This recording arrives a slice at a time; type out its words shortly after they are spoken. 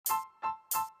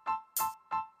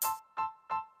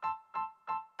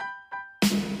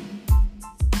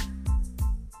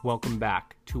Welcome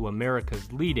back to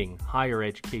America's leading higher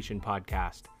education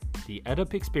podcast, the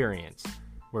EdUp Experience,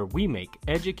 where we make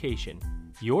education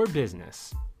your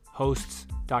business. Hosts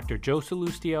Dr. Joe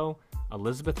Salustio,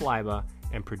 Elizabeth Leiba,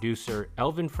 and producer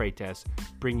Elvin Freitas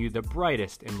bring you the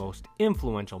brightest and most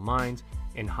influential minds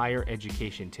in higher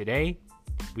education today.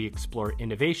 We explore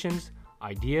innovations,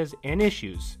 ideas, and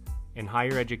issues in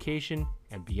higher education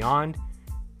and beyond,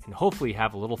 and hopefully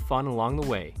have a little fun along the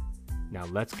way. Now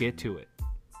let's get to it.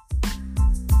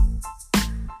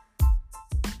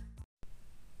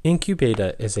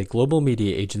 Incubata is a global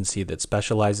media agency that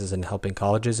specializes in helping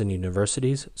colleges and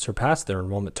universities surpass their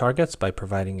enrollment targets by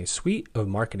providing a suite of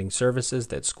marketing services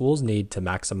that schools need to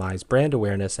maximize brand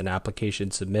awareness and application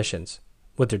submissions.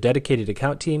 With their dedicated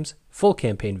account teams, full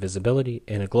campaign visibility,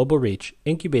 and a global reach,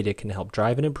 Incubata can help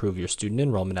drive and improve your student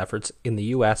enrollment efforts in the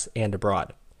U.S. and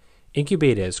abroad.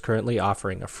 Incubata is currently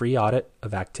offering a free audit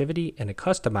of activity and a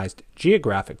customized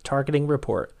geographic targeting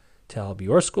report to help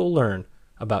your school learn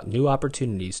about new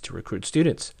opportunities to recruit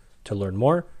students. To learn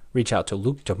more, reach out to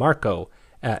Luke DeMarco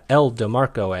at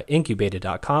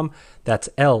ldemarco@incubata.com. That's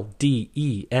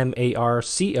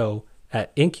LDEMARCO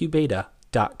at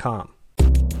incubata.com.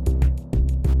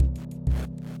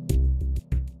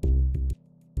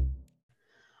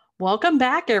 Welcome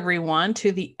back, everyone,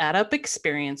 to the EdUp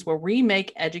Experience, where we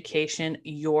make education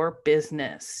your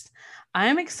business. I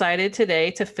am excited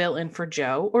today to fill in for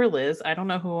Joe or Liz. I don't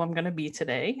know who I'm going to be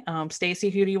today. Stacy,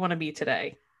 who do you want to be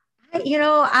today?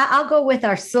 I'll go with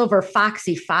our silver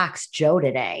foxy fox, Joe,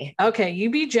 today. Okay, you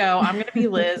be Joe. I'm going to be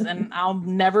Liz, and I'll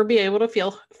never be able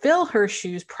to fill her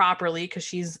shoes properly because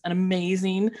she's an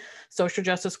amazing social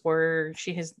justice warrior.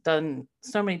 She has done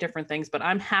so many different things, but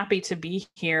I'm happy to be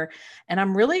here, and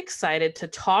I'm really excited to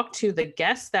talk to the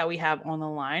guests that we have on the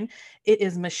line. It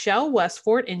is Michelle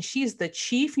Westfort, and she's the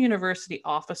Chief University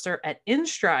Officer at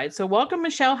InStride. So welcome,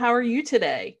 Michelle. How are you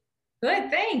today?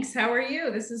 Good, thanks. How are you?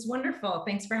 This is wonderful.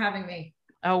 Thanks for having me.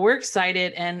 Oh, we're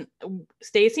excited. And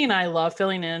Stacy and I love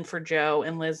filling in for Joe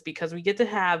and Liz because we get to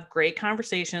have great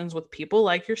conversations with people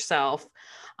like yourself.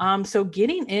 So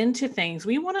getting into things,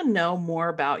 we want to know more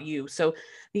about you. So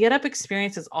the EdUp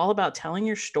Experience is all about telling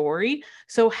your story.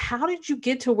 So how did you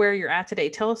get to where you're at today?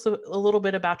 Tell us a little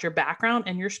bit about your background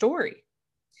and your story.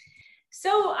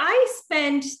 So I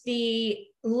spent the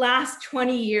last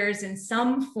 20 years in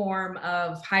some form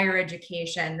of higher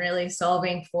education, really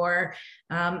solving for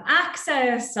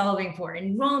access, solving for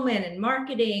enrollment and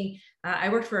marketing. I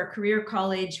worked for a career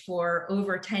college for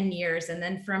over 10 years. And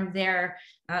then from there,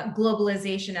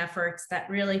 globalization efforts that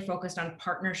really focused on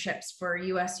partnerships for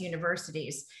US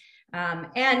universities.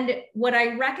 And what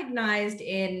I recognized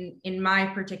in my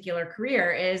particular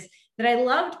career is that I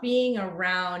loved being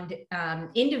around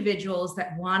individuals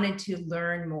that wanted to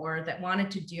learn more, that wanted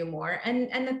to do more,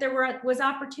 and that there was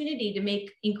opportunity to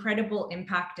make incredible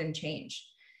impact and change.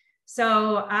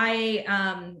 So I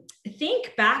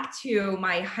think back to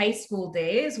my high school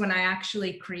days when I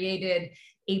actually created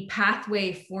a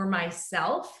pathway for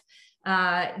myself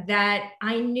that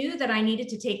I knew that I needed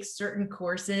to take certain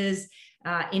courses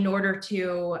in order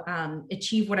to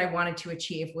achieve what I wanted to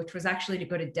achieve, which was actually to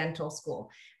go to dental school.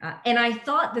 And I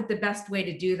thought that the best way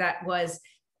to do that was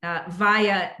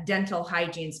via dental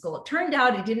hygiene school. It turned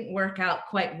out it didn't work out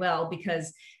quite well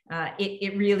because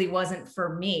it really wasn't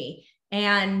for me.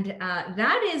 And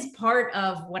that is part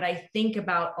of what I think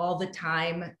about all the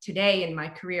time today in my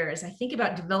career is I think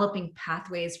about developing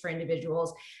pathways for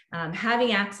individuals,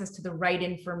 having access to the right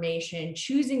information,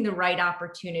 choosing the right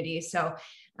opportunities. So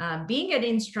being at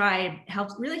InStride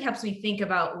really helps me think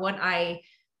about what I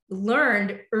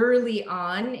learned early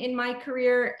on in my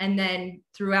career and then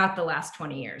throughout the last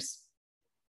 20 years.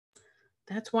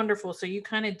 That's wonderful. So you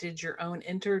kind of did your own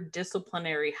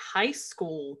interdisciplinary high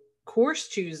school course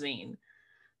choosing.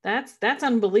 That's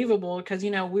unbelievable because,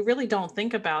 we really don't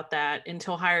think about that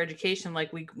until higher education.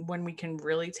 Like when we can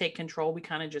really take control, we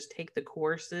kind of just take the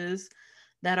courses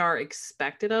that are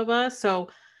expected of us. So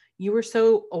you were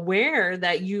so aware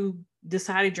that you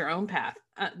decided your own path.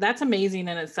 That's amazing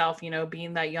in itself,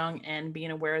 being that young and being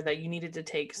aware that you needed to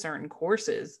take certain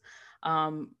courses.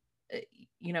 In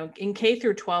K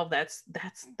through 12, that's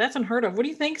unheard of. What do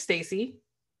you think, Stacy?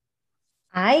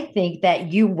 I think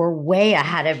that you were way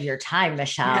ahead of your time,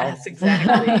 Michelle. Yes,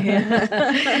 exactly.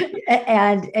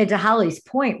 and to Holly's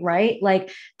point, right?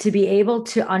 Like to be able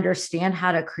to understand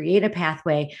how to create a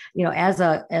pathway, as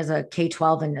a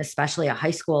K-12 and especially a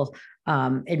high school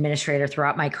administrator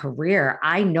throughout my career,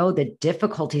 I know the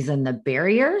difficulties and the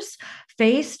barriers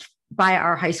faced by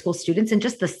our high school students and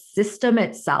just the system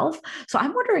itself. So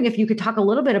I'm wondering if you could talk a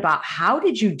little bit about how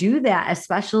did you do that,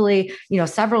 especially,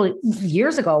 several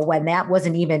years ago when that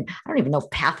wasn't even, I don't even know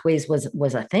Pathways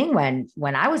was a thing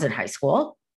when I was in high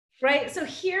school. Right. So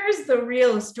here's the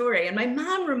real story. And my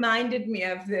mom reminded me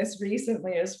of this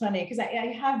recently. It was funny because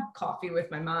I have coffee with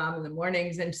my mom in the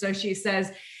mornings. And so she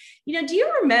says, do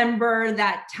you remember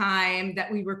that time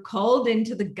that we were called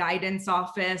into the guidance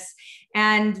office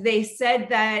and they said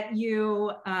that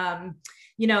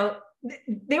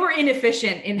they were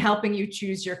inefficient in helping you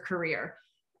choose your career?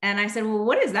 And I said, well,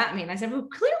 what does that mean? I said, well,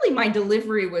 clearly my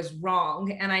delivery was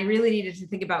wrong. And I really needed to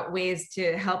think about ways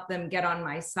to help them get on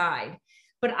my side.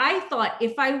 But I thought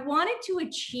if I wanted to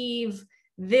achieve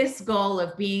this goal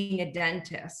of being a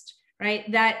dentist,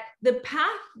 right, that the path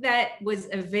that was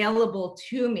available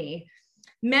to me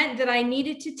meant that I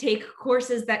needed to take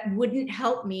courses that wouldn't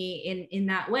help me in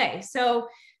that way. So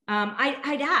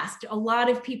I'd asked a lot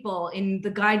of people in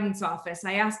the guidance office.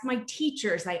 I asked my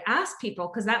teachers. I asked people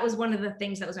because that was one of the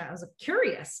things I was a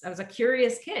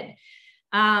curious kid.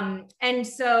 And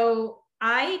so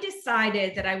I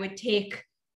decided that I would take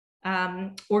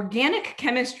organic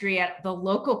chemistry at the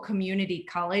local community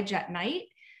college at night.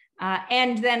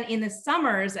 And then in the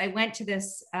summers, I went to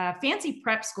this fancy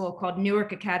prep school called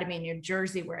Newark Academy in New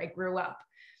Jersey, where I grew up.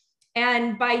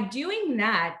 And by doing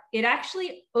that, it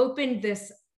actually opened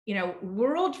this,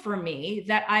 world for me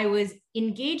that I was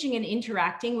engaging and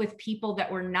interacting with people that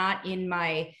were not in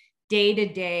my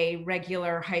day-to-day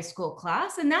regular high school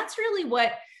class. And that's really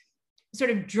what sort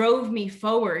of drove me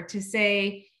forward to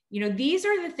say, these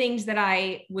are the things that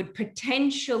I would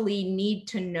potentially need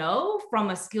to know from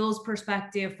a skills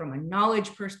perspective, from a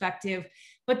knowledge perspective,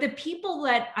 but the people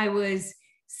that I was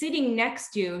sitting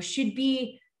next to should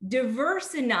be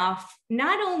diverse enough,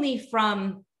 not only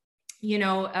from,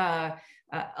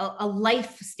 a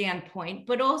life standpoint,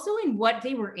 but also in what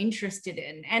they were interested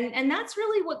in. And that's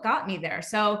really what got me there.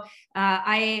 So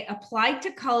I applied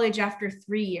to college after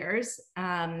 3 years,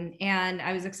 and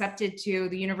I was accepted to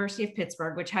the University of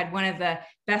Pittsburgh, which had one of the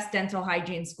best dental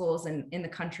hygiene schools in the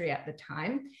country at the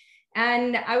time.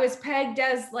 And I was pegged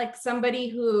as like somebody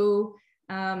who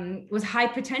was high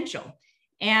potential.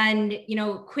 And,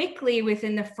 quickly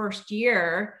within the first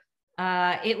year,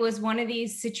 it was one of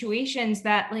these situations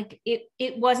that like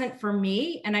it wasn't for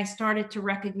me. And I started to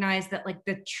recognize that like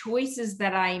the choices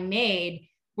that I made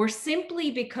were simply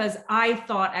because I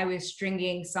thought I was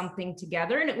stringing something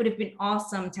together. And it would have been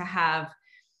awesome to have,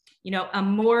 a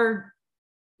more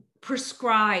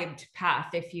prescribed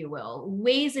path, if you will,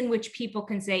 ways in which people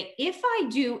can say, if I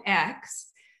do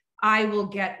X, I will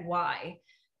get Y.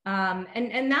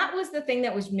 And that was the thing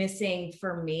that was missing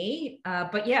for me.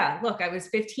 But yeah, look, I was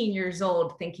 15 years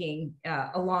old thinking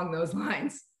along those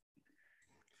lines.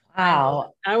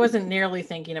 Wow. I wasn't nearly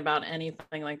thinking about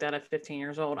anything like that at 15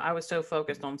 years old. I was so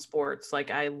focused on sports.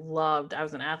 Like I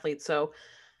was an athlete. So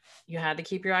you had to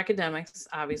keep your academics,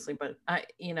 obviously, but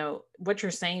what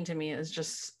you're saying to me is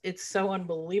just, it's so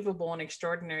unbelievable and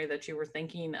extraordinary that you were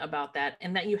thinking about that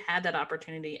and that you had that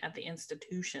opportunity at the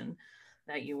institution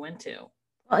that you went to.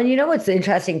 And what's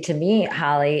interesting to me,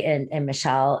 Holly and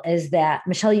Michelle, is that,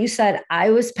 Michelle, you said I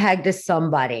was pegged as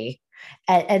somebody.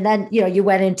 And then, you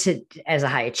went into as a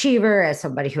high achiever, as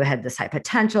somebody who had this high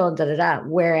potential, and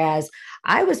whereas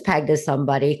I was pegged as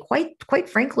somebody, quite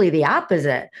frankly, the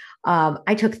opposite.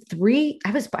 I took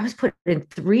I was put in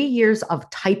 3 years of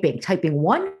typing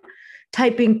 1,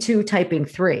 typing 2, typing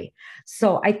 3.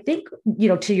 So I think,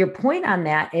 to your point on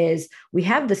that is we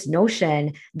have this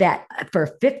notion that for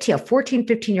a 14,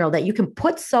 15-year-old, that you can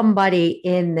put somebody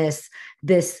in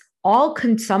this all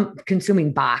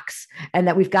consuming box, and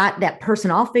that we've got that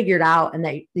person all figured out, and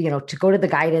that, to go to the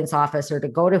guidance office or to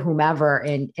go to whomever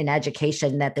in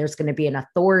education, that there's going to be an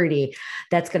authority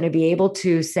that's going to be able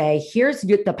to say, here's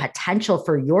the potential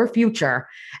for your future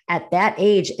at that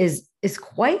age is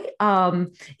quite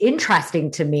interesting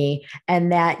to me.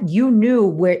 And that you knew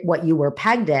what you were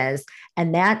pegged as.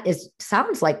 And that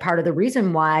sounds like part of the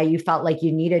reason why you felt like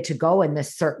you needed to go in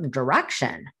this certain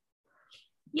direction.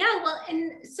 Yeah, well,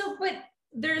 but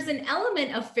there's an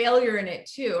element of failure in it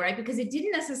too, right? Because it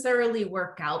didn't necessarily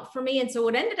work out for me. And so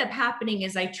what ended up happening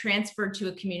is I transferred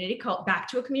back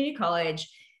to a community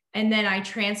college. And then I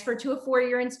transferred to a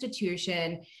 4-year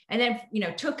institution, and then,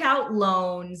 took out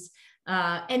loans.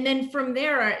 And then from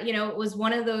there, it was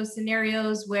one of those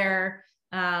scenarios where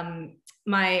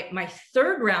my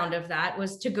third round of that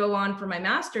was to go on for my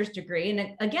master's degree.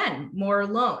 And again, more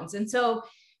loans. And so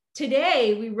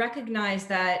today we recognize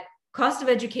that cost of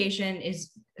education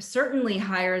is certainly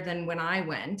higher than when I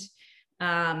went.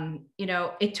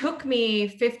 It took me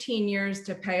 15 years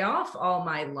to pay off all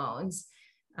my loans.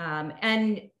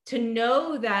 And to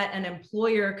know that an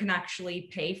employer can actually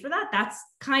pay for that, that's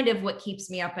kind of what keeps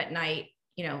me up at night,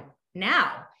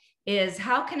 now, is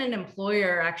how can an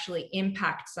employer actually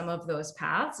impact some of those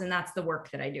paths? And that's the work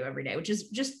that I do every day, which is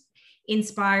just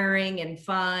inspiring and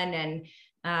fun, and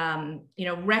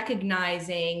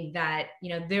recognizing that,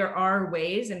 there are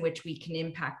ways in which we can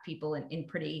impact people in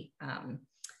pretty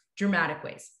dramatic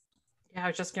ways. Yeah, I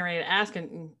was just getting ready to ask,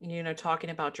 and talking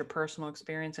about your personal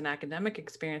experience and academic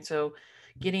experience. So,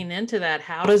 getting into that,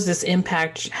 how has this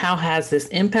impact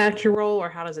your role, or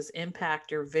how does this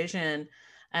impact your vision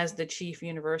as the Chief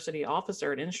University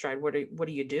Officer at InStride? What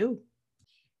do you do?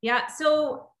 Yeah,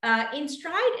 so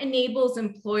InStride enables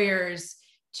employers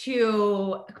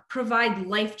to provide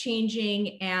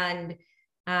life-changing and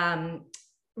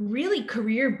really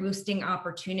career boosting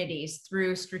opportunities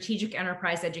through strategic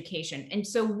enterprise education. And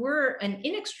so we're an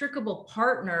inextricable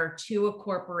partner to a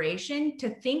corporation to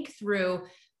think through,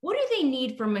 what do they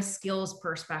need from a skills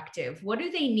perspective? What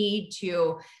do they need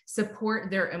to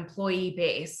support their employee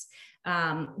base?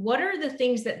 What are the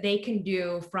things that they can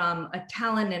do from a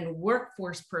talent and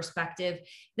workforce perspective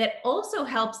that also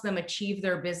helps them achieve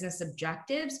their business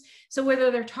objectives? So whether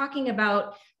they're talking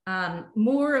about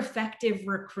more effective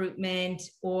recruitment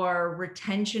or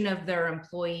retention of their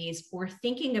employees, or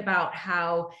thinking about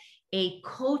how a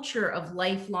culture of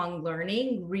lifelong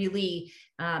learning really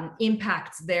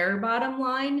impacts their bottom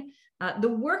line. The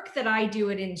work that I do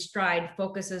at InStride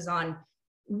focuses on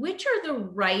which are the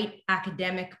right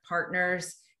academic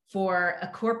partners for a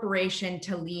corporation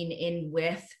to lean in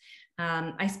with.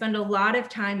 I spend a lot of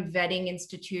time vetting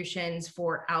institutions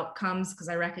for outcomes, because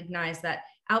I recognize that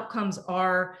outcomes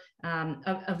are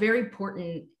a very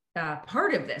important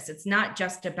part of this. It's not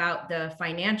just about the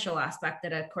financial aspect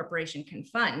that a corporation can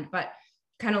fund, but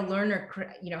kind of learn or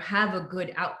have a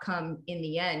good outcome in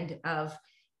the end of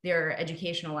their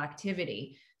educational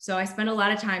activity. So I spend a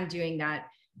lot of time doing that.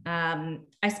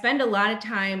 I spend a lot of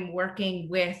time working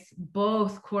with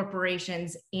both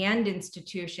corporations and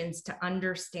institutions to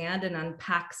understand and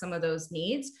unpack some of those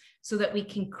needs, so that we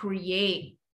can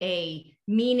create a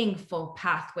meaningful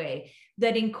pathway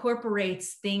that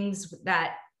incorporates things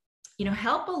that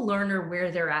help a learner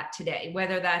where they're at today,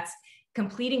 whether that's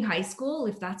completing high school,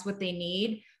 if that's what they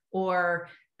need, or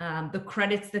the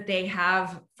credits that they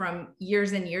have from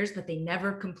years and years, but they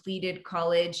never completed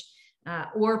college.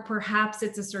 Or perhaps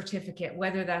it's a certificate,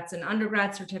 whether that's an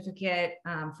undergrad certificate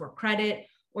for credit,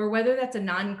 or whether that's a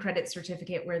non-credit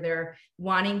certificate where they're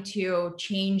wanting to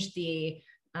change the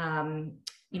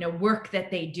work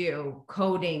that they do,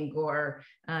 coding or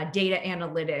data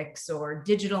analytics or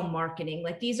digital marketing.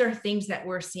 Like, these are things that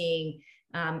we're seeing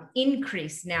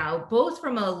increase now, both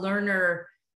from a learner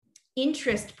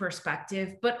interest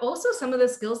perspective, but also some of the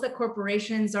skills that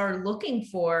corporations are looking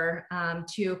for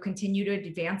to continue to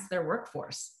advance their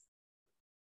workforce.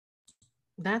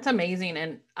 That's amazing.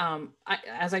 And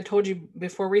as I told you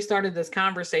before we started this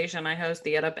conversation, I host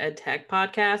the Ed Tech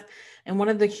podcast. And one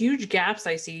of the huge gaps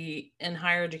I see in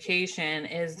higher education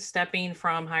is stepping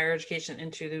from higher education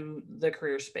into the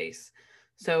career space.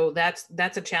 So that's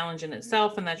a challenge in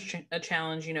itself. And that's a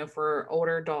challenge, for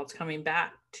older adults coming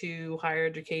back to higher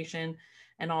education.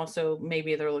 And also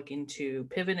maybe they're looking to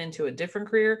pivot into a different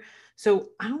career. So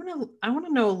I want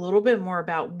to know a little bit more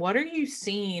about, what are you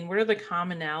seeing? What are the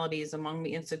commonalities among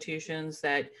the institutions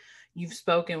that you've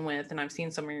spoken with? And I've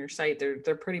seen some on your site.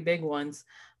 They're pretty big ones.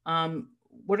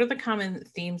 What are the common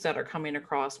themes that are coming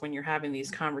across when you're having these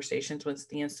conversations with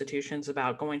the institutions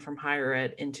about going from higher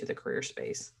ed into the career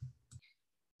space?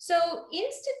 So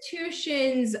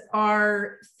institutions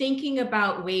are thinking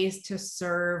about ways to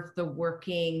serve the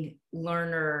working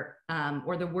learner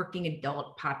or the working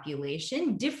adult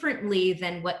population differently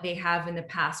than what they have in the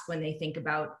past when they think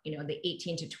about, the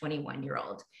 18 to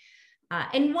 21-year-old.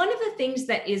 And one of the things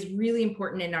that is really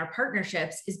important in our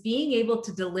partnerships is being able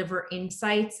to deliver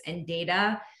insights and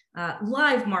data,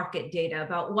 live market data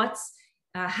about what's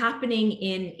happening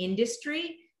in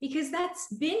industry, because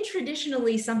that's been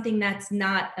traditionally something that's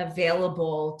not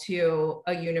available to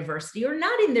a university, or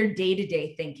not in their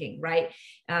day-to-day thinking, right?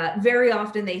 Very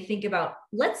often they think about,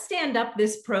 let's stand up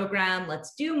this program,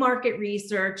 let's do market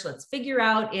research, let's figure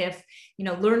out if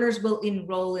learners will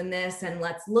enroll in this, and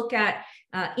let's look at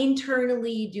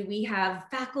internally, do we have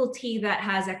faculty that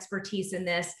has expertise in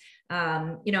this?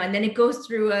 And then it goes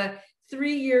through a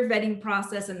 3-year vetting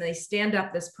process, and they stand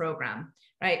up this program,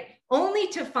 right? Only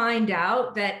to find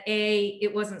out that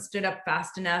it wasn't stood up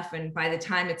fast enough, and by the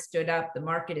time it stood up, the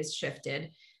market has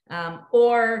shifted.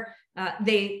 Or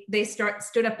they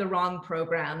stood up the wrong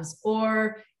programs,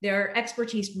 or their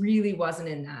expertise really wasn't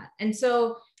in that. And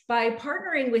so by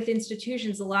partnering with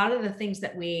institutions, a lot of the things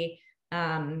that we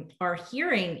are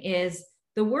hearing is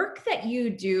the work that you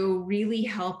do really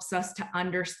helps us to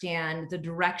understand the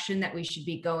direction that we should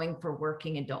be going for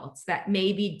working adults that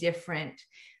may be different.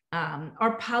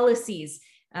 Our policies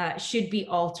should be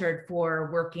altered for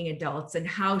working adults, and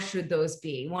how should those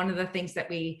be? One of the things that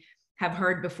we have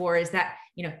heard before is that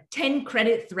 10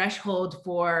 credit threshold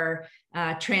for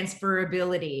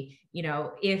transferability.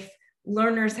 If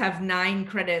learners have 9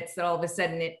 credits, that all of a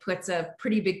sudden it puts a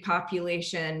pretty big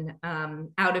population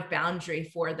out of boundary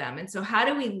for them. And so how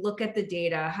do we look at the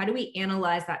data? How do we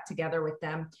analyze that together with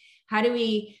them? How do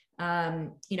we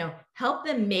help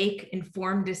them make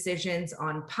informed decisions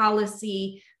on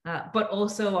policy, but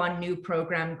also on new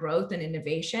program growth and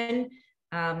innovation?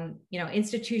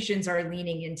 Institutions are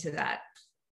leaning into that.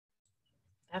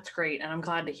 That's great. And I'm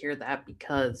glad to hear that,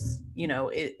 because,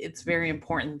 it's very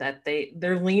important that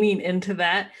they're leaning into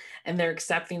that and they're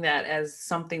accepting that as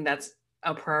something that's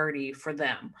a priority for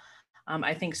them.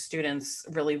 I think students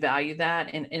really value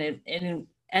that, and in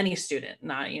any student,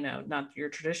 not your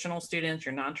traditional students,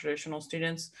 your non-traditional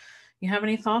students. You have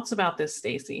any thoughts about this,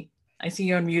 Stacy? I see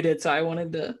you unmuted, so I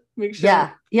wanted to make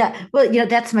sure. Yeah. Well,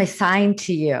 that's my sign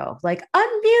to you. Like,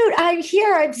 unmute. I'm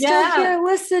here. I'm still here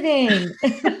listening.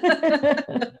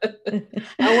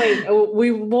 Oh,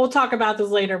 wait. We'll talk about this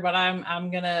later, but I'm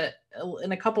gonna,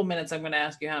 in a couple minutes, I'm gonna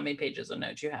ask you how many pages of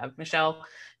notes you have. Michelle,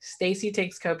 Stacy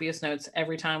takes copious notes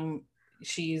every time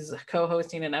she's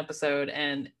co-hosting an episode,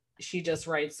 and she just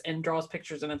writes and draws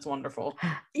pictures, and it's wonderful.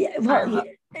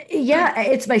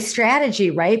 It's my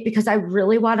strategy, right? Because I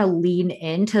really want to lean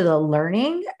into the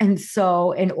learning. And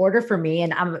so in order for me,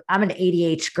 and I'm an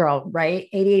ADHD girl, right?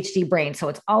 ADHD brain. So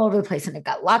it's all over the place, and I've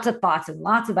got lots of thoughts and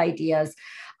lots of ideas.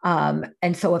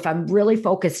 And so if I'm really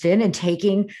focused in and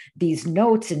taking these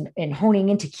notes and honing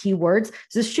into keywords,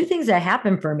 there's 2 things that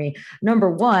happen for me. Number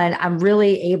one, I'm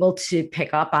really able to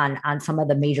pick up on some of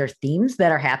the major themes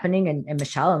that are happening in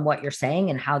Michelle and what you're saying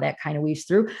and how that kind of weaves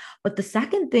through. But the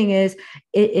second thing is,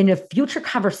 in a future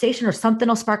conversation or something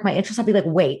will spark my interest, I'll be like,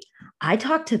 wait, I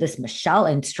talked to this Michelle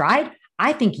InStride.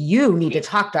 I think you need to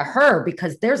talk to her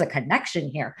because there's a connection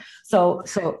here. So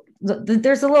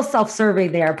there's a little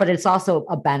self-serving there, but it's also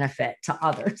a benefit to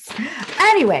others.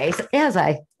 Anyways, as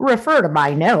I refer to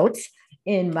my notes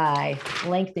in my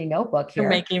lengthy notebook here. You're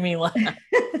making me laugh.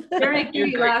 You're making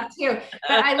me laugh too.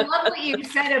 But I love what you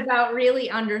said about really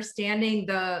understanding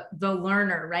the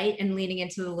learner, right? And leaning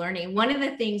into the learning. One of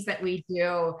the things that we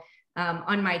do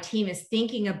on my team is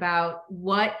thinking about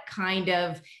what kind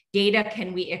of data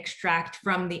can we extract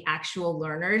from the actual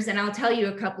learners. And I'll tell you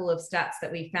a couple of stats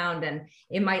that we found, and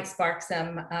it might spark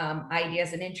some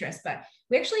ideas and interest. But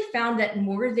we actually found that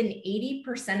more than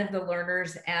 80% of the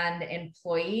learners and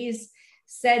employees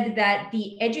said that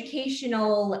the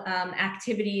educational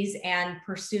activities and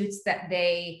pursuits that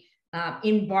they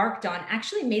embarked on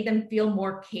actually made them feel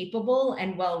more capable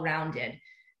and well-rounded.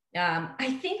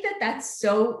 I think that that's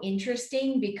so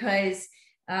interesting because,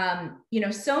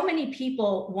 so many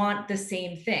people want the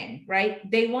same thing,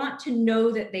 right? They want to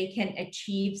know that they can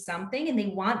achieve something, and they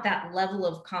want that level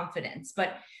of confidence.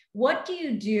 But what do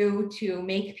you do to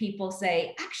make people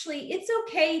say, actually, it's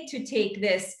okay to take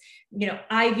this,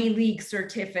 Ivy League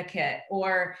certificate,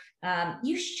 or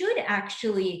you should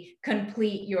actually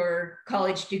complete your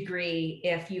college degree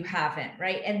if you haven't,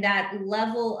 right? And that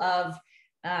level of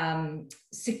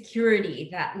security,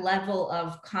 that level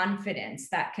of confidence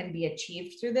that can be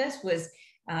achieved through this was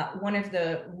one of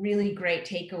the really great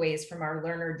takeaways from our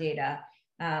learner data.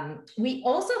 We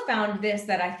also found this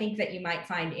that I think that you might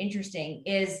find interesting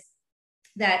is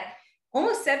that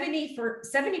almost 70%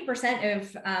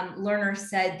 of learners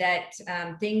said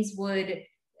that things would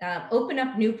open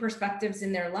up new perspectives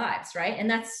in their lives, right? And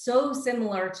that's so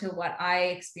similar to what I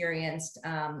experienced,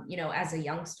 as a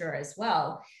youngster as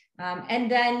well. And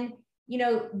then,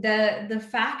 the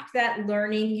fact that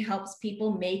learning helps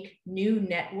people make new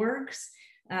networks.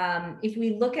 If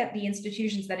we look at the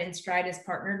institutions that InStride is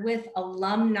partnered with,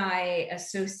 alumni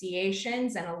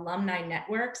associations and alumni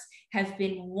networks have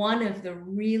been one of the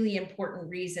really important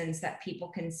reasons that people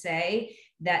can say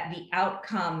that the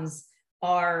outcomes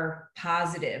are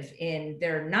positive in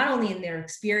their, not only in their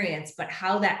experience, but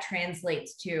how that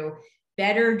translates to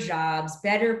better jobs,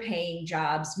 better paying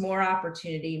jobs, more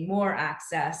opportunity, more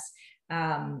access,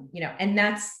 and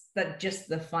that's just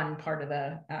the fun part of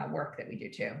the work that we do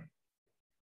too.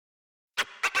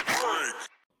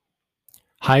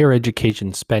 Higher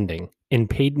education spending in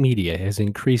paid media has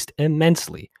increased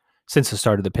immensely since the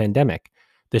start of the pandemic.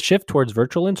 The shift towards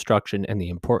virtual instruction and the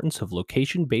importance of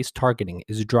location-based targeting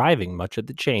is driving much of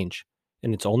the change,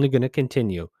 and it's only going to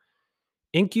continue.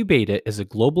 Incubata is a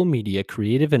global media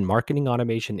creative and marketing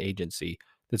automation agency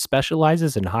that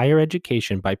specializes in higher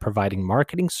education by providing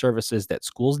marketing services that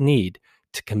schools need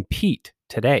to compete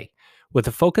today. With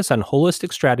a focus on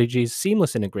holistic strategies,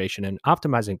 seamless integration, and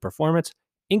optimizing performance,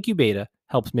 Incubata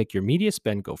helps make your media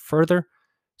spend go further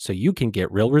so you can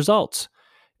get real results.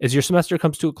 As your semester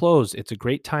comes to a close, it's a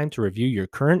great time to review your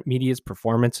current media's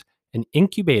performance, and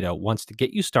Incubata wants to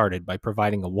get you started by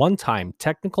providing a one-time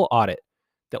technical audit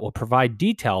that will provide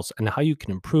details on how you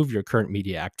can improve your current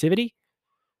media activity,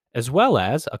 as well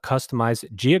as a customized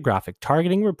geographic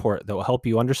targeting report that will help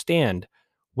you understand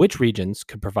which regions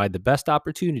could provide the best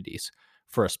opportunities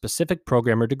for a specific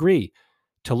program or degree.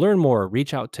 To learn more,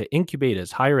 reach out to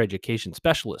Incubata's higher education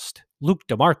specialist, Luke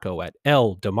DeMarco at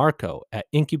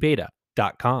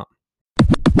ldemarco@incubata.com.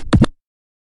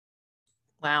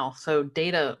 Wow. So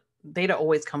data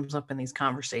always comes up in these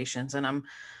conversations, and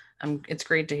it's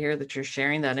great to hear that you're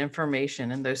sharing that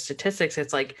information and those statistics.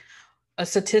 It's like a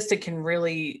statistic can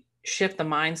really shift the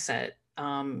mindset,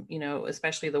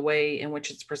 especially the way in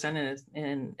which it's presented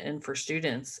and for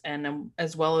students, and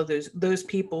as well as those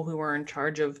people who are in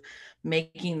charge of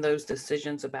making those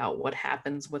decisions about what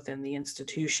happens within the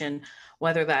institution,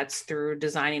 whether that's through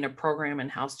designing a program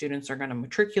and how students are going to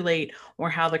matriculate or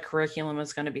how the curriculum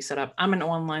is going to be set up. I'm an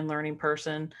online learning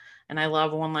person, and I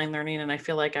love online learning, and I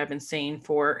feel like I've been saying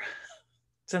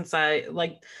since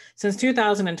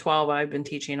 2012, I've been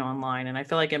teaching online, and I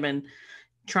feel like I've been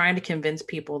trying to convince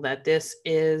people that this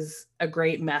is a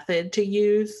great method to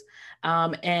use.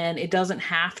 And it doesn't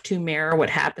have to mirror what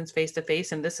happens face to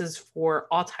face. And this is for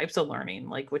all types of learning,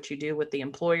 like what you do with the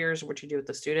employers, what you do with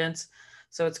the students.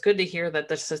 So it's good to hear that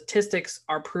the statistics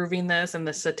are proving this, and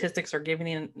the statistics are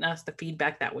giving us the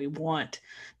feedback that we want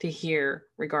to hear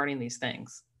regarding these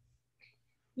things.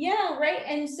 Yeah, right.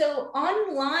 And so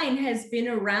online has been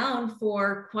around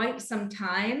for quite some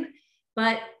time,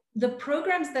 but the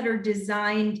programs that are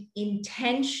designed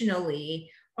intentionally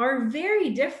are very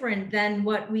different than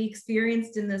what we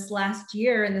experienced in this last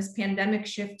year and this pandemic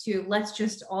shift to let's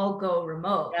just all go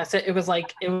remote. Yes, it was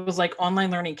like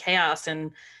online learning chaos.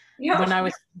 And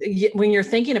when you're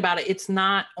thinking about it, it's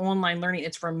not online learning,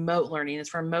 it's remote learning.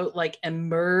 It's remote, like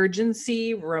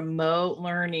emergency remote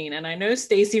learning. And I know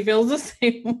Stacy feels the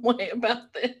same way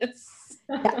about this.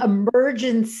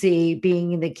 Emergency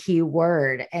being the key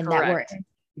word, and Correct.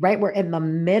 we're in the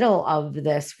middle of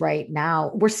this right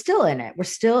now. We're still in it. We're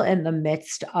still in the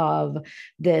midst of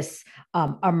this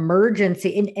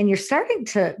emergency, and you're starting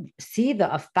to see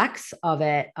the effects of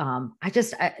it.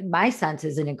 My sense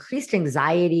is an increased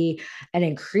anxiety, an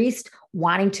increased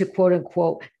wanting to quote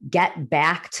unquote get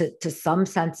back to some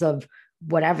sense of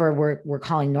whatever we're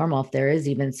calling normal, if there is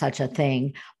even such a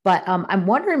thing. But I'm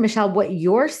wondering, Michelle, what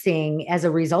you're seeing as a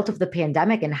result of the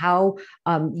pandemic, and how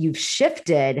you've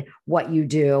shifted what you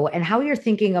do, and how you're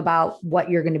thinking about what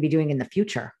you're going to be doing in the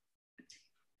future.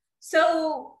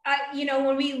 So,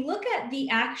 when we look at the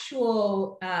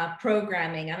actual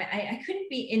programming, I couldn't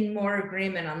be in more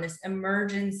agreement on this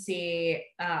emergency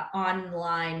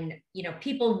online,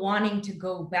 people wanting to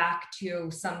go back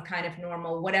to some kind of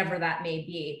normal, whatever that may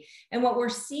be. And what we're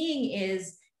seeing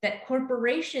is that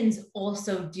corporations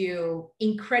also do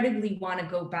incredibly want to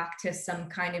go back to some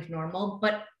kind of normal,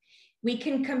 but we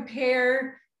can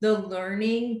compare the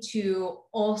learning to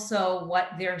also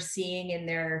what they're seeing in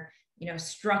their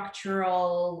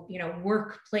structural,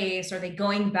 workplace. Are they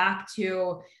going back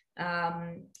to,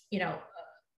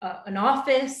 an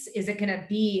office? Is it going to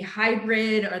be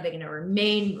hybrid? Are they going to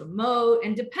remain remote?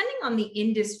 And depending on the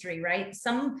industry, right?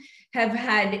 Some have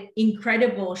had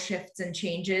incredible shifts and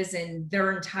changes in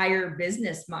their entire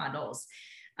business models.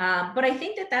 But I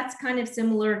think that that's kind of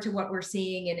similar to what we're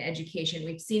seeing in education.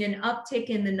 We've seen an uptick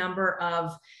in the number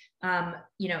of,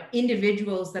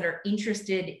 individuals that are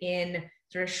interested in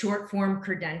sort of short form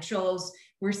credentials.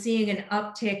 We're seeing an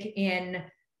uptick in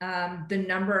the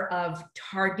number of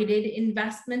targeted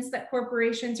investments that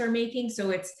corporations are making. So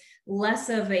it's less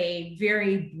of a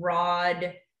very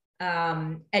broad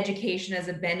education as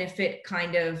a benefit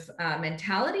kind of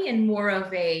mentality, and more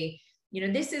of a,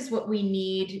 this is what we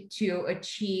need to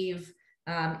achieve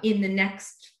in the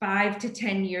next 5 to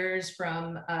 10 years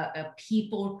from a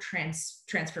people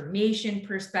transformation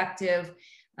perspective.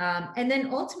 And then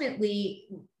ultimately,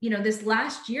 this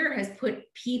last year has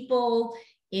put people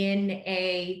in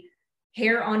a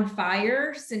hair on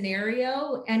fire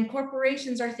scenario, and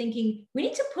corporations are thinking, we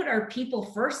need to put our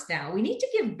people first now. We need to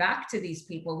give back to these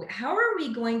people. How are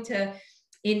we going to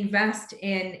invest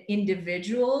in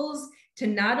individuals to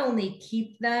not only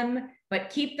keep them, but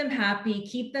keep them happy,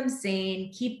 keep them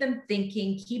sane, keep them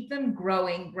thinking, keep them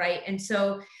growing, right? And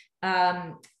so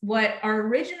what our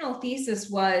original thesis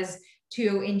was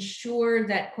to ensure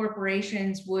that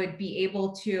corporations would be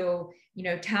able to,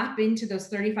 tap into those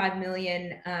 35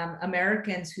 million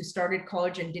Americans who started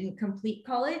college and didn't complete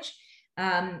college,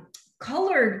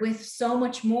 colored with so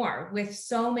much more, with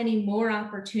so many more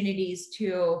opportunities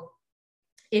to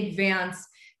advance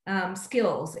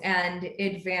skills and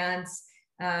advance,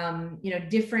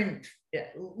 different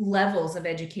levels of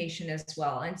education as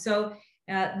well. And so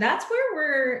that's where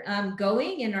we're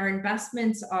going, and our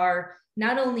investments are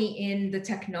not only in the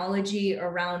technology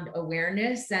around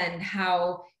awareness and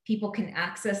how people can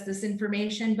access this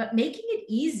information, but making it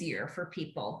easier for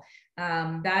people.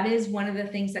 That is one of the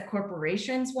things that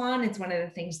corporations want. It's one of the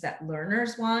things that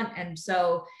learners want. And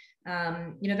so,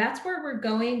 that's where we're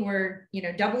going. We're,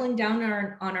 doubling down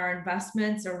on our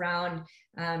investments around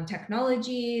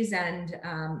technologies and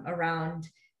around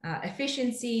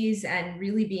efficiencies, and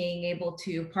really being able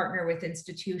to partner with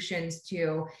institutions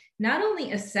to not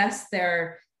only assess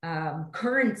their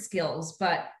current skills,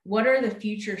 but what are the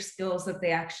future skills that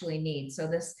they actually need. So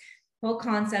this whole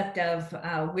concept of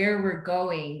where we're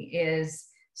going is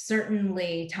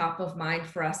certainly top of mind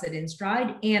for us at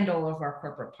InStride and all of our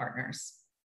corporate partners.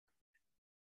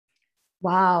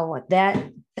 Wow,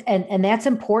 and that's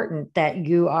important that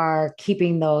you are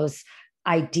keeping those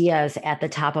ideas at the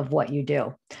top of what you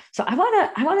do. So I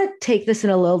want to take this in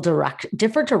a little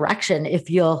different direction, if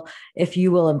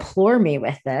you will implore me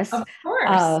with this. Of course.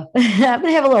 I'm going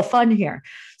to have a little fun here.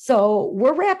 So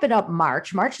we're wrapping up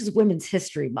March. March is Women's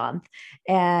History Month,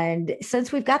 and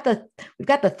since we've got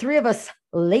the three of us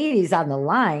ladies on the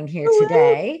line here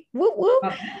today, whoop, whoop,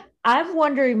 okay. I'm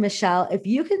wondering, Michelle, if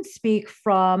you can speak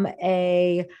from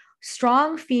a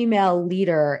strong female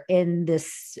leader in the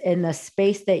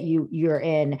space that you're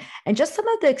in, and just some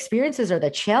of the experiences or the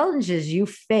challenges you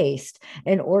faced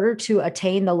in order to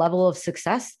attain the level of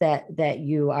success that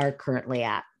you are currently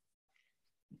at.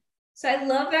 So I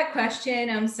love that question.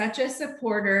 I'm such a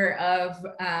supporter of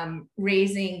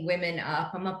raising women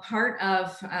up. I'm a part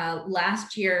of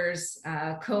last year's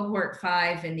cohort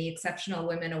 5 in the Exceptional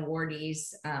Women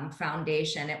Awardees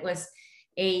Foundation. It was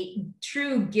a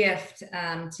true gift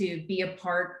to be a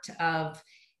part of,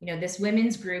 this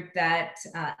women's group that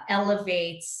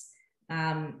elevates,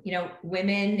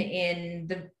 women in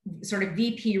the sort of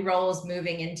VP roles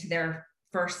moving into their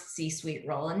first C-suite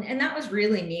role. And that was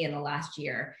really me in the last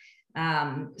year.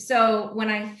 So when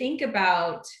I think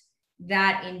about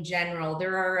that in general,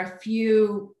 there are a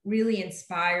few really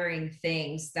inspiring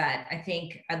things that I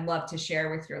think I'd love to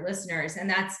share with your listeners. And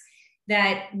that's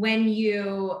that when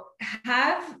you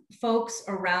have folks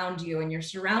around you and you're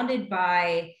surrounded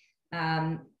by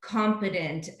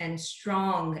competent and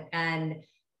strong and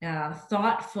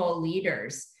thoughtful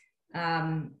leaders,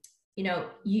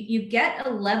 you get a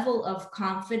level of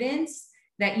confidence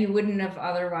that you wouldn't have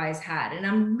otherwise had. And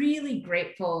I'm really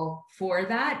grateful for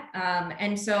that.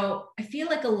 And so I feel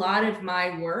like a lot of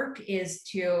my work is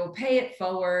to pay it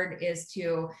forward, is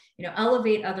to,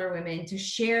 elevate other women, to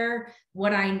share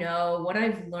what I know, what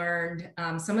I've learned,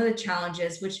 some of the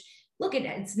challenges, which look,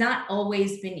 it's not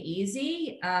always been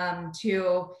easy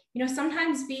to,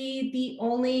 sometimes be the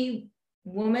only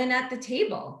woman at the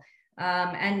table.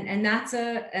 And that's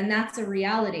a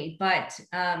reality, but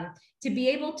to be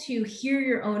able to hear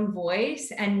your own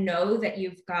voice and know that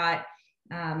you've got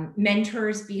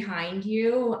mentors behind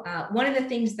you. One of the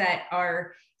things that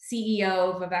our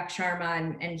CEO, Vivek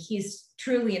Sharma, and he's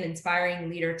truly an inspiring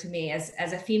leader to me as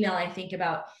a female, I think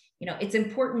about, it's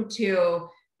important to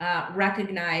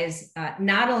recognize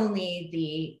not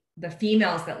only the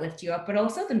females that lift you up, but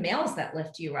also the males that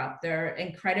lift you up. They're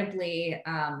incredibly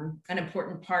an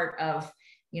important part of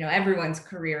everyone's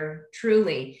career,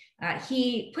 truly.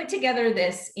 He put together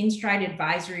this InStride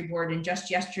advisory board, and just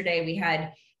yesterday we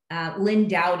had Lynn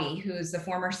Dowdy, who's the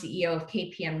former CEO of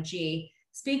KPMG,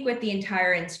 speak with the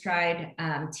entire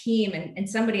InStride team. And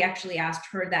somebody actually asked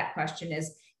her that question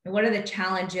is, what are the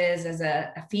challenges as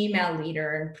a female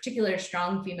leader, in particular a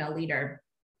strong female leader?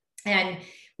 And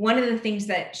one of the things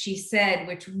that she said,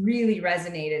 which really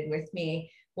resonated with me,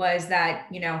 was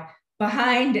that,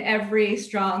 behind every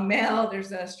strong male,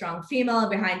 there's a strong female.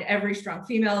 Behind every strong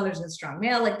female, there's a strong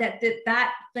male. Like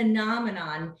that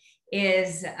phenomenon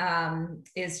is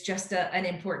just an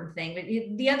important thing. But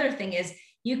the other thing is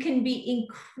you can be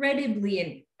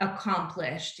incredibly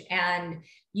accomplished, and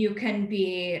you can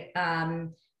be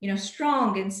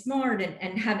strong and smart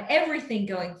and have everything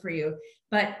going for you,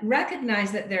 but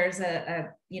recognize that there's a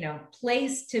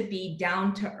place to be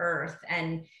down to earth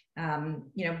and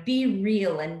be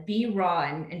real and be raw.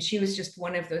 And she was just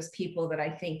one of those people that I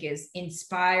think is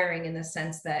inspiring in the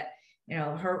sense that,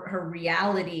 her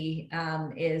reality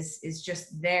is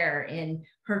just there in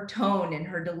her tone and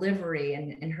her delivery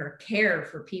and her care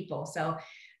for people. So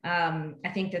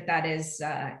I think that is,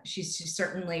 she's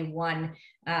certainly one.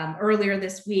 Earlier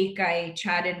this week, I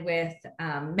chatted with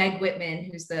Meg Whitman,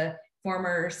 who's the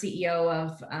former CEO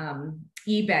of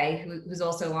eBay, who's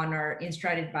also on our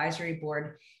InStride advisory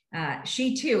board.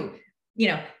 She too,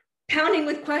 pounding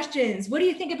with questions. What do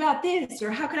you think about this?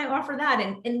 Or how can I offer that?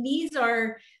 And these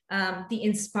are the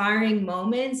inspiring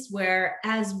moments where,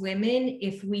 as women,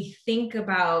 if we think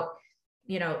about,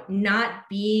 not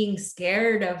being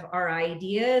scared of our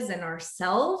ideas and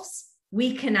ourselves,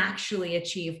 we can actually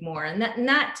achieve more. And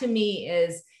that to me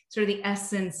is sort of the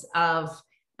essence of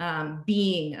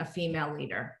being a female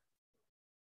leader.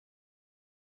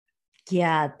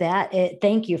 Yeah,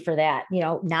 thank you for that.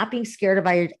 Not being scared of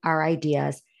our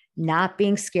ideas, not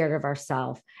being scared of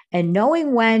ourselves, and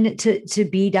knowing when to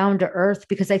be down to earth,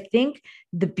 because I think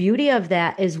the beauty of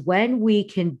that is when we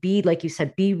can be, like you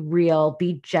said, be real,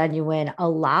 be genuine,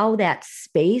 allow that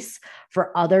space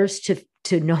for others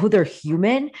to know they're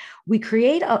human, we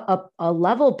create a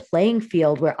level playing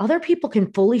field where other people can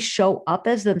fully show up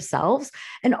as themselves.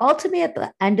 And ultimately, at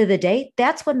the end of the day,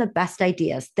 that's when the best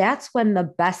ideas, that's when the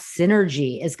best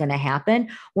synergy is going to happen,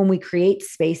 when we create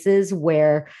spaces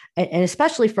where, and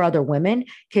especially for other women,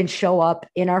 can show up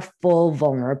in our full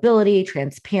vulnerability,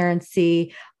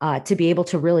 transparency, to be able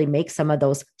to really make some of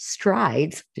those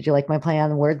strides. Did you like my play on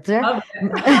the words there?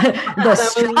 The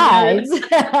strides.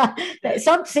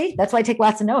 See, that's why I take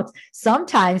lots of notes.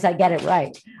 Sometimes I get it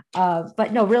right.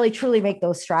 But no, really, truly make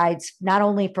those strides, not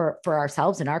only for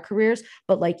ourselves in our careers,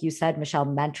 but like you said, Michelle,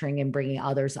 mentoring and bringing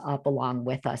others up along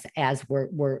with us as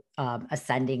we're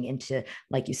ascending into,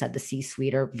 like you said, the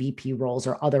C-suite or VP roles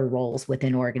or other roles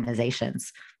within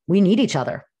organizations. We need each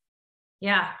other.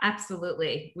 Yeah,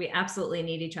 absolutely. We absolutely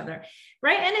need each other.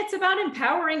 Right. And it's about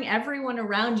empowering everyone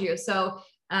around you. So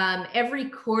every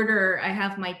quarter I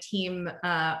have my team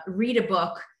read a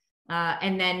book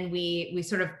and then we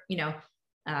sort of,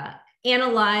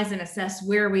 analyze and assess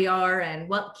where we are and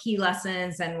what key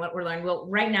lessons and what we're learning. Well,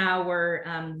 right now we're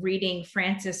reading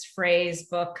Frances Frey's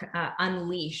book,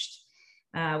 Unleashed,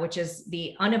 which is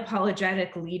the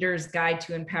Unapologetic Leader's Guide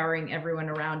to Empowering Everyone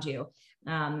Around You.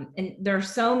 And there are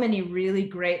so many really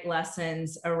great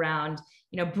lessons around,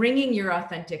 bringing your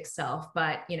authentic self,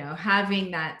 but,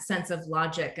 having that sense of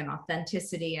logic and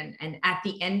authenticity and at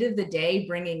the end of the day,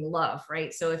 bringing love,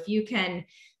 right? So if you can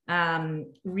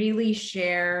really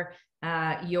share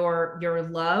your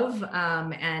love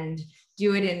and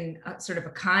do it in sort of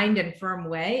a kind and firm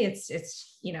way, it's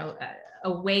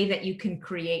a way that you can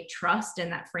create trust,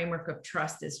 and that framework of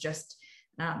trust is just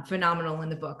phenomenal in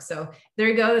the book. So there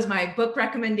you go. Is my book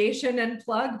recommendation and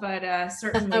plug, but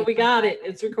certainly we got it.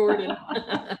 It's recorded.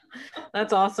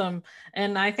 That's awesome.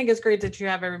 And I think it's great that you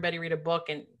have everybody read a book,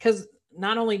 and because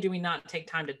not only do we not take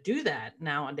time to do that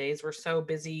nowadays, we're so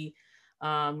busy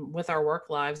with our work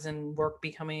lives and work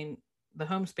becoming the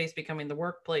home space, becoming the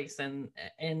workplace and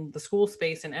the school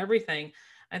space and everything.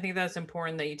 I think that's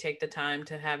important that you take the time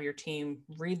to have your team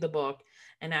read the book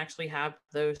and actually have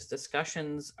those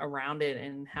discussions around it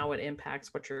and how it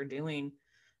impacts what you're doing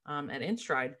at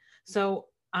InStride. So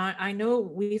I know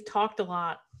we've talked a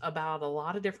lot about a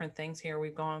lot of different things here.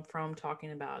 We've gone from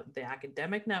talking about the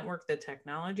academic network, the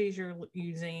technologies you're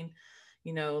using,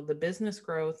 the business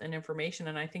growth and information.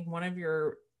 And I think one of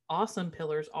your awesome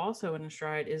pillars also in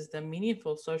InStride is the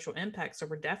meaningful social impact. So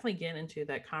we're definitely getting into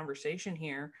that conversation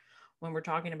here when we're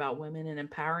talking about women and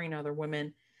empowering other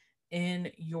women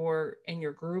in your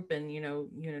group, and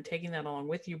taking that along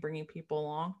with you, bringing people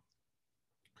along.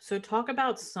 So talk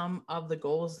about some of the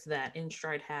goals that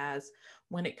InStride has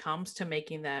when it comes to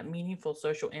making that meaningful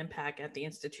social impact at the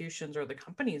institutions or the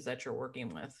companies that you're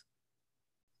working with.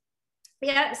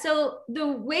 Yeah, so the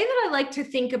way that I like to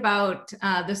think about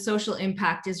the social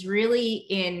impact is really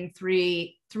in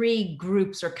three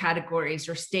groups or categories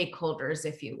or stakeholders,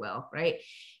 if you will, right?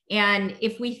 And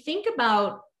if we think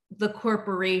about the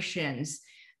corporations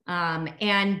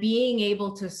and being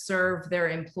able to serve their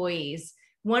employees,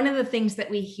 one of the things that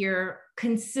we hear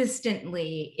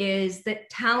consistently is that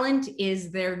talent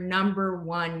is their number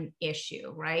one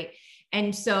issue, right?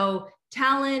 And so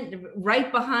talent,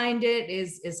 right behind it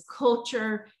is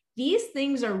culture. These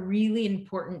things are really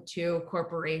important to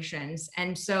corporations.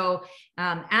 And so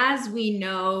as we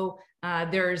know,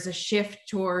 There's a shift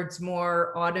towards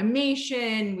more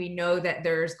automation. We know that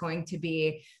there's going to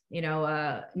be,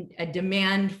 a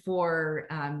demand for,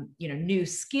 new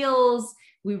skills.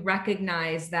 We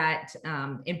recognize that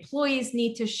employees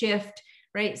need to shift,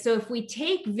 right? So if we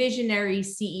take visionary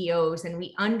CEOs and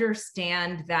we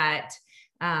understand that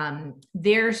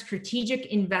their strategic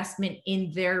investment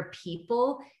in their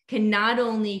people can not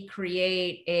only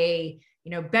create a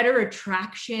better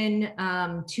attraction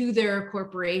to their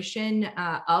corporation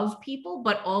of people,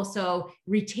 but also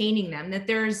retaining them, that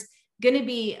there's going to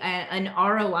be an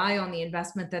ROI on the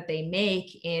investment that they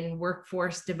make in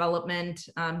workforce development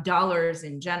dollars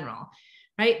in general,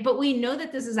 right? But we know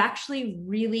that this is actually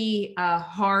really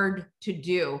hard to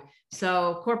do.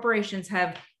 So corporations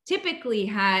have typically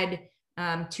had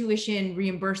tuition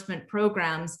reimbursement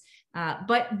programs,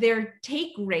 but their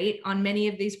take rate on many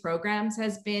of these programs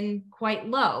has been quite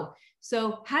low.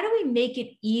 So how do we make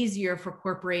it easier for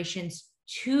corporations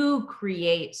to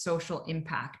create social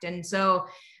impact? And so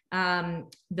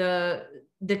the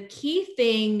key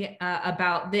thing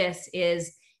about this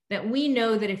is that we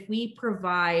know that if we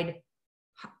provide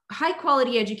high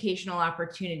quality educational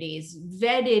opportunities,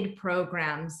 vetted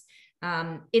programs,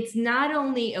 it's not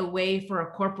only a way for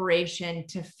a corporation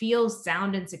to feel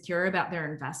sound and secure about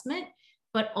their investment,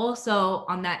 but also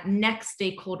on that next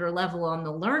stakeholder level, on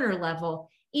the learner level,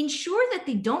 ensure that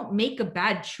they don't make a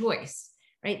bad choice,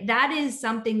 right? That is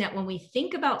something that when we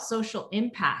think about social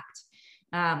impact,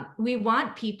 we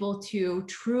want people to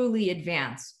truly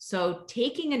advance. So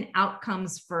taking an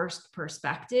outcomes first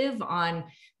perspective on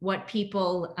what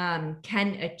people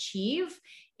can achieve,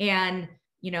 and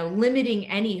limiting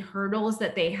any hurdles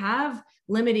that they have,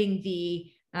 limiting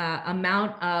the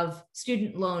amount of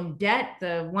student loan debt,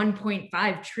 the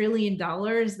 $1.5 trillion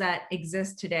that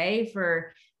exists today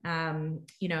for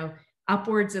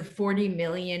upwards of 40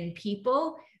 million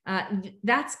people.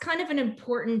 That's kind of an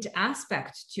important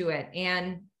aspect to it.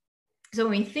 And so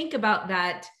when we think about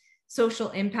that social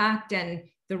impact, and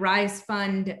the RISE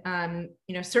Fund,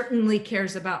 certainly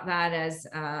cares about that as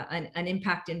an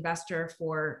impact investor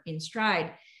for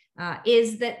InStride,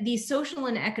 is that the social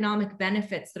and economic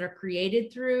benefits that are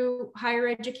created through higher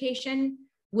education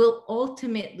will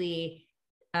ultimately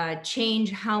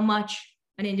change how much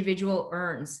an individual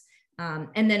earns,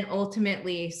 and then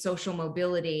ultimately social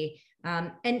mobility,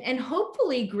 and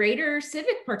hopefully greater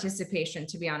civic participation,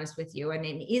 to be honest with you. I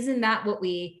mean, isn't that what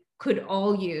we could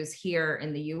all use here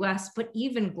in the US, but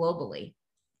even globally?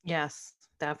 Yes,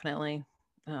 definitely.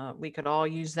 We could all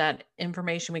use that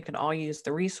information. We could all use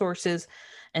the resources,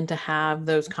 and to have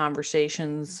those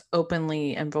conversations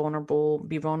openly and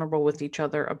be vulnerable with each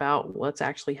other about what's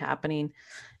actually happening.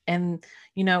 And,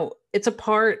 it's a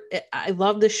part, I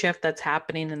love the shift that's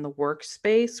happening in the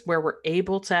workspace where we're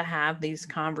able to have these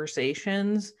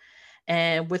conversations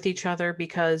and with each other,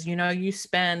 because, you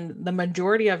spend the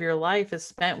majority of your life is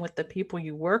spent with the people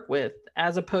you work with,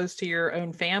 as opposed to your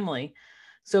own family.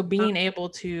 So being able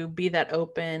to be that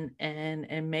open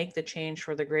and make the change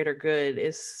for the greater good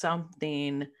is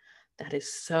something that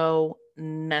is so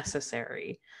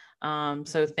necessary.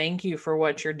 So thank you for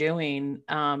what you're doing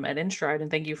at InStride, and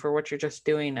thank you for what you're just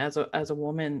doing as a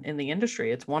woman in the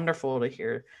industry. It's wonderful to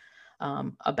hear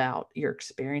about your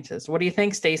experiences. What do you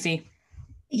think, Stacy?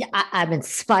 Yeah, I'm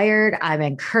inspired. I'm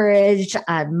encouraged.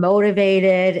 I'm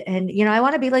motivated. And, I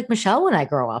want to be like Michelle when I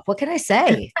grow up. What can I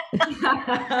say?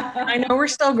 I know we're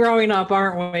still growing up,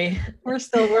 aren't we? We're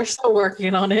still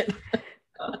working on it.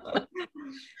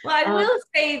 Well, I will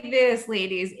say this,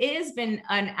 ladies, it has been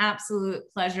an absolute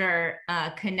pleasure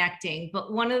connecting.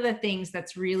 But one of the things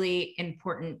that's really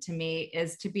important to me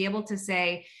is to be able to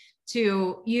say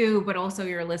to you, but also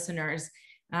your listeners,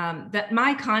 that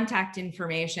my contact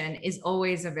information is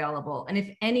always available. And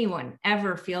if anyone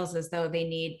ever feels as though they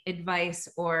need advice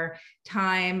or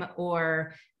time,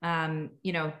 or,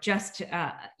 just,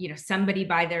 somebody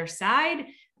by their side,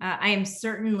 I am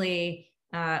certainly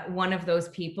one of those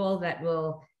people that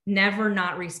will never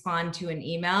not respond to an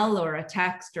email or a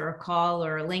text or a call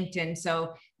or a LinkedIn.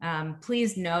 So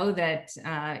please know that,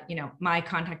 my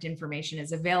contact information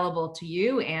is available to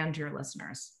you and your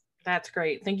listeners. That's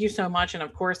great. Thank you so much. And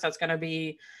of course, that's going to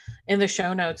be in the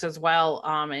show notes as well.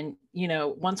 And,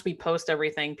 once we post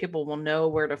everything, people will know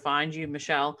where to find you,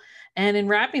 Michelle. And in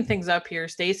wrapping things up here,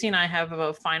 Stacy and I have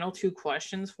a final 2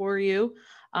 questions for you.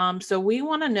 So we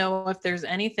want to know if there's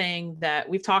anything that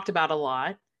we've talked about a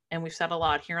lot, and we've said a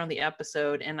lot here on the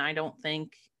episode. And I don't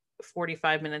think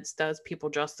 45 minutes does people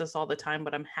justice all the time,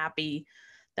 but I'm happy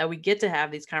that we get to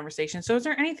have these conversations. So is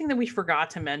there anything that we forgot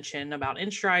to mention about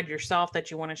InStride, yourself,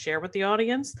 that you want to share with the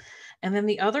audience? And then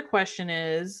the other question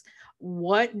is,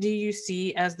 what do you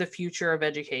see as the future of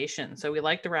education? So we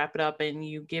like to wrap it up and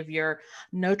you give your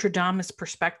Notre Dame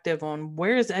perspective on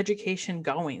where is education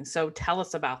going. So tell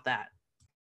us about that.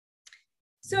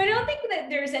 So I don't think that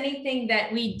there's anything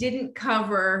that we didn't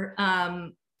cover,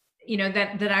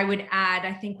 that I would add.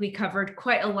 I think we covered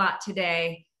quite a lot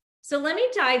today. So let me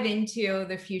dive into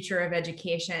the future of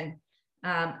education.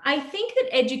 I think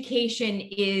that education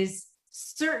is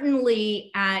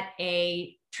certainly at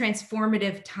a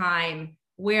transformative time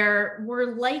where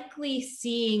we're likely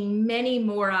seeing many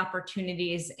more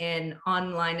opportunities in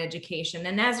online education.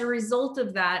 And as a result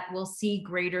of that, we'll see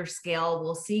greater scale,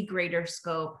 we'll see greater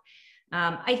scope.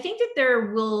 I think that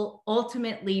there will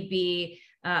ultimately be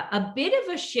a bit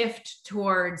of a shift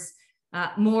towards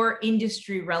more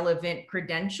industry relevant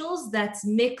credentials that's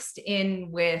mixed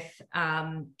in with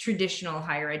traditional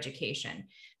higher education.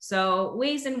 So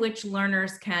ways in which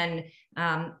learners can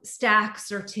stack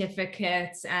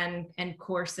certificates and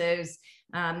courses,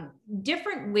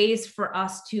 different ways for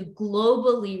us to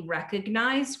globally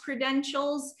recognize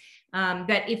credentials,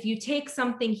 that if you take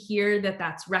something here,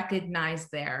 that's recognized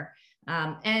there.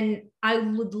 And I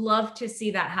would love to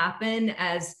see that happen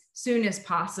as soon as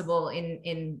possible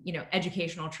in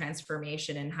educational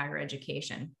transformation in higher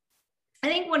education. I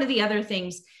think one of the other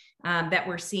things that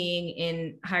we're seeing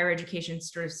in higher education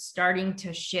starting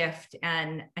to shift,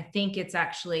 and I think it's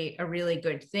actually a really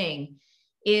good thing,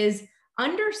 is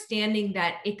understanding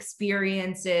that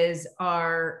experiences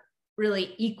are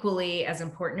really equally as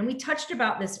important. And we touched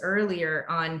about this earlier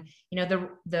on,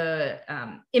 the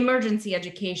emergency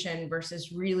education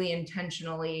versus really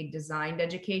intentionally designed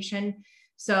education.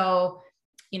 So,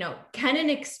 can an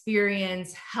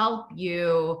experience help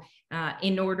you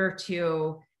in order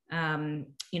to,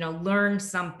 learn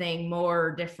something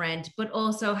more different, but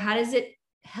also how does it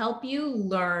help you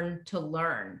learn to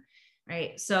learn?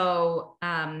 Right. So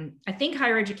I think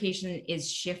higher education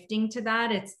is shifting to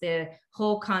that. It's the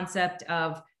whole concept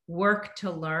of work to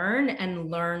learn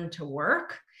and learn to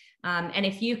work. And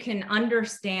if you can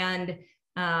understand,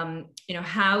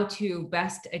 how to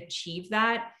best achieve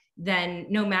that, then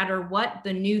no matter what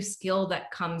the new skill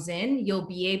that comes in, you'll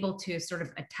be able to sort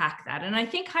of attack that. And I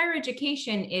think higher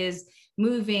education is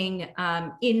moving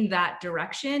in that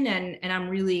direction. And I'm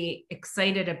really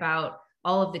excited about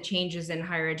all of the changes in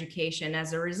higher education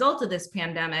as a result of this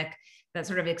pandemic that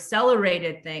sort of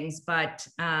accelerated things, but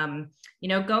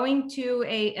going to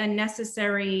a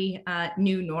necessary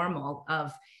new normal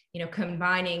of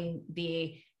combining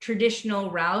the traditional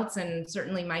routes. And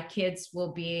certainly my kids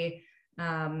will be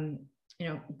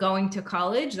going to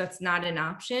college. That's not an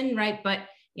option, right? But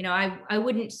I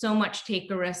wouldn't so much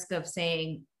take a risk of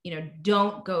saying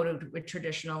don't go to a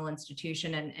traditional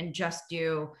institution and just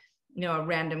do a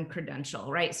random credential,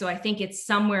 right? So I think it's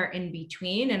somewhere in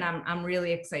between, and I'm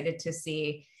really excited to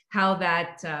see how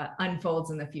that unfolds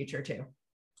in the future too.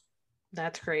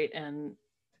 That's great, and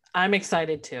I'm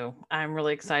excited too. I'm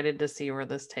really excited to see where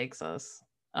this takes us.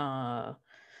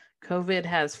 COVID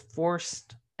has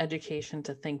forced education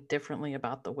to think differently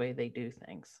about the way they do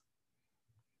things.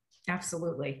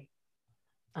 Absolutely.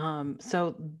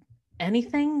 So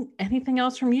anything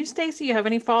else from you, Stacy? You have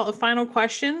any final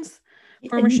questions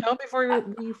for Michelle before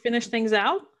we finish things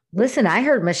out? Listen, I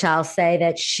heard Michelle say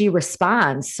that she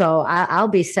responds, so I'll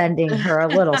be sending her a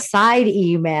little side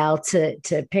email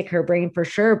to pick her brain for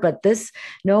sure. But this,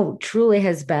 truly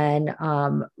has been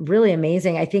really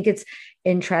amazing. I think it's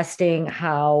interesting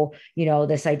how,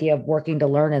 this idea of working to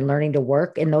learn and learning to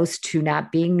work, and those two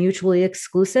not being mutually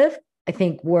exclusive. I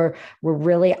think we're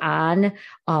really on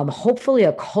hopefully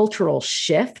a cultural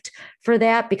shift for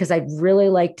that, because I'd really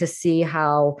like to see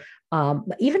how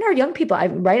even our young people,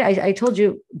 I told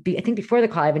you, I think before the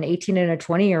call, I have an 18 and a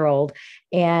 20-year-old,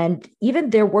 and even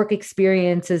their work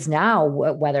experiences now,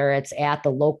 whether it's at the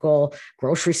local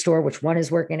grocery store, which one is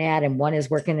working at, and one is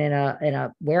working in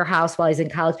a warehouse while he's in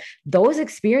college, those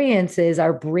experiences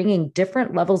are bringing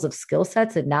different levels of skill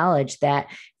sets and knowledge that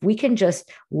we can just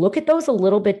look at those a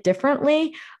little bit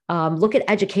differently. Look at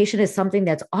education as something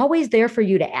that's always there for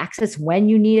you to access when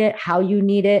you need it, how you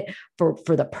need it,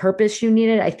 for the purpose you need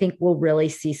it. I think we'll really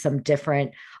see some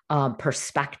different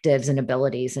perspectives and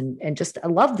abilities. And just, I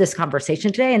love this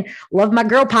conversation today, and love my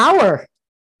girl power.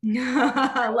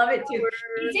 I love it too.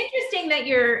 It's interesting that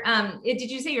did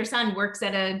you say your son works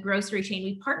at a grocery chain?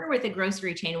 We partner with a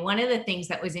grocery chain. One of the things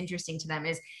that was interesting to them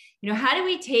is, how do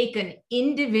we take an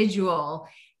individual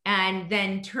and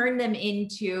then turn them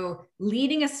into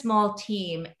leading a small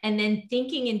team, and then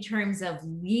thinking in terms of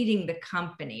leading the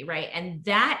company, right? And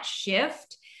that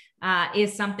shift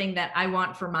is something that I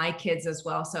want for my kids as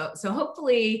well. So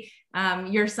hopefully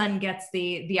your son gets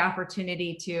the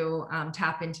opportunity to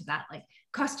tap into that, like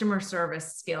customer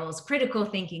service skills, critical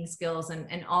thinking skills,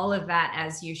 and all of that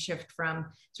as you shift from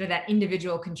sort of that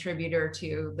individual contributor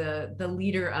to the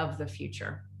leader of the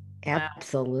future.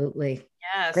 Absolutely.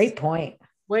 Yes. Great point.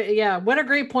 What a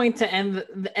great point to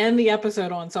end the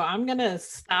episode on. So I'm going to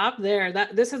stop there.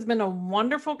 This has been a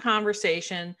wonderful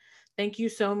conversation. Thank you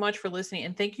so much for listening.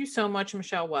 And thank you so much,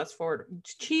 Michelle Westfort,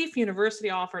 Chief University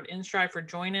Officer at InStride, for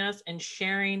joining us and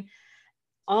sharing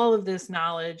all of this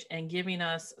knowledge and giving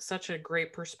us such a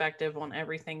great perspective on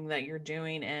everything that you're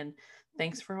doing. And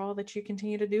thanks for all that you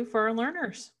continue to do for our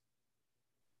learners.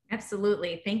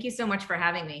 Absolutely. Thank you so much for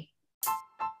having me.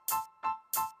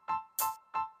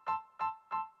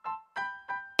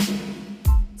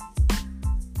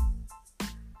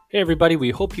 Hey everybody,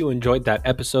 we hope you enjoyed that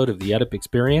episode of the EdUp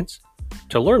Experience.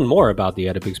 To learn more about the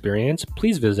EdUp Experience,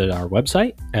 please visit our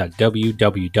website at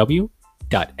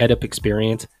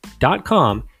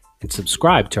www.edupexperience.com and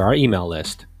subscribe to our email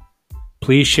list.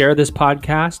 Please share this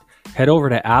podcast, head over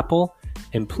to Apple,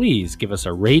 and please give us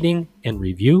a rating and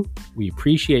review. We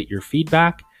appreciate your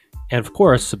feedback. And of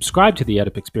course, subscribe to the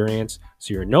EdUp Experience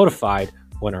so you're notified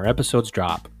when our episodes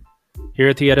drop. Here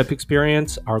at the EdUp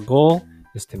Experience, our goal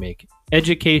is to make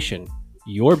education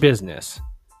your business.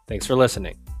 Thanks for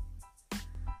listening.